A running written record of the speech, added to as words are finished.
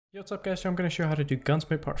Yo, what's up guys, so I'm going to show you how to do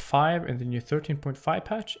Gunsmith Part 5 in the new 13.5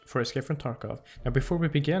 patch for Escape from Tarkov. Now before we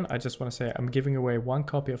begin, I just want to say I'm giving away one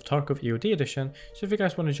copy of Tarkov EOD edition, so if you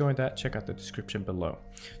guys want to join that, check out the description below.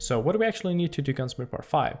 So what do we actually need to do Gunsmith Part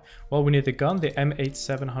 5? Well, we need the gun, the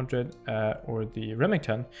M8700 or the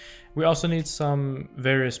Remington. We also need some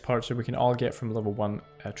various parts that we can all get from level 1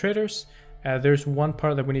 traders. There's one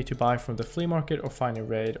part that we need to buy from the flea market or find a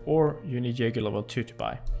raid, or you need Jaeger level 2 to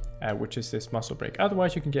buy. Which is this muscle break.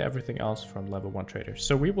 Otherwise, you can get everything else from level 1 traders.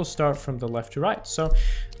 So we will start from the left to right. So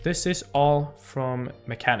this is all from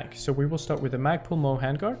mechanic. So we will start with the Magpul Mo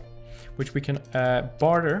handguard, which we can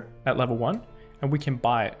barter at level 1, and we can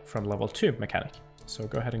buy it from level 2 mechanic. So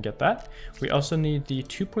go ahead and get that. We also need the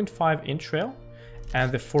 2.5 inch rail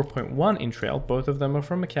and the 4.1 inch rail. Both of them are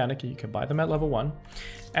from mechanic. You can buy them at level 1.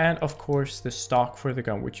 And of course, the stock for the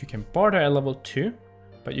gun, which you can barter at level 2,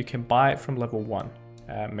 but you can buy it from level 1.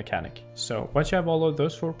 Mechanic. So once you have all of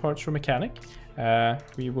those 4 parts for mechanic,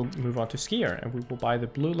 we will move on to skier, and we will buy the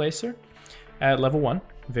blue laser at level 1,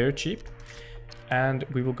 very cheap, and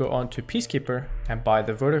we will go on to peacekeeper and buy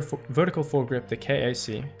the vertical foregrip, the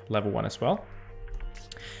KAC, level 1 as well.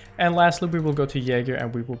 And lastly, we will go to Jaeger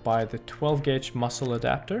and we will buy the 12 gauge muscle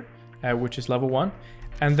adapter, which is level 1,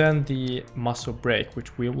 and then the muscle brake,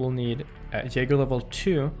 which we will need Jaeger level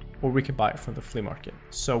 2, or we can buy it from the flea market.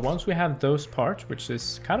 So once we have those parts, which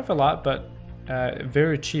is kind of a lot, but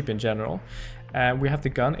very cheap in general, and we have the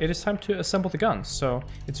gun, it is time to assemble the gun. So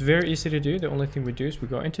it's very easy to do. The only thing we do is we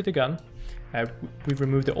go into the gun, we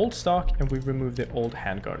remove the old stock, and we remove the old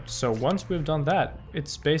handguard. So once we've done that,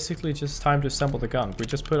 it's basically just time to assemble the gun. We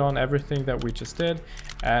just put on everything that we just did,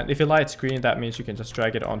 and if it lights green, that means you can just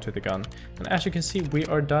drag it onto the gun. And as you can see, we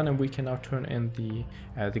are done, and we can now turn in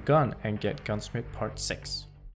the gun and get Gunsmith Part 6.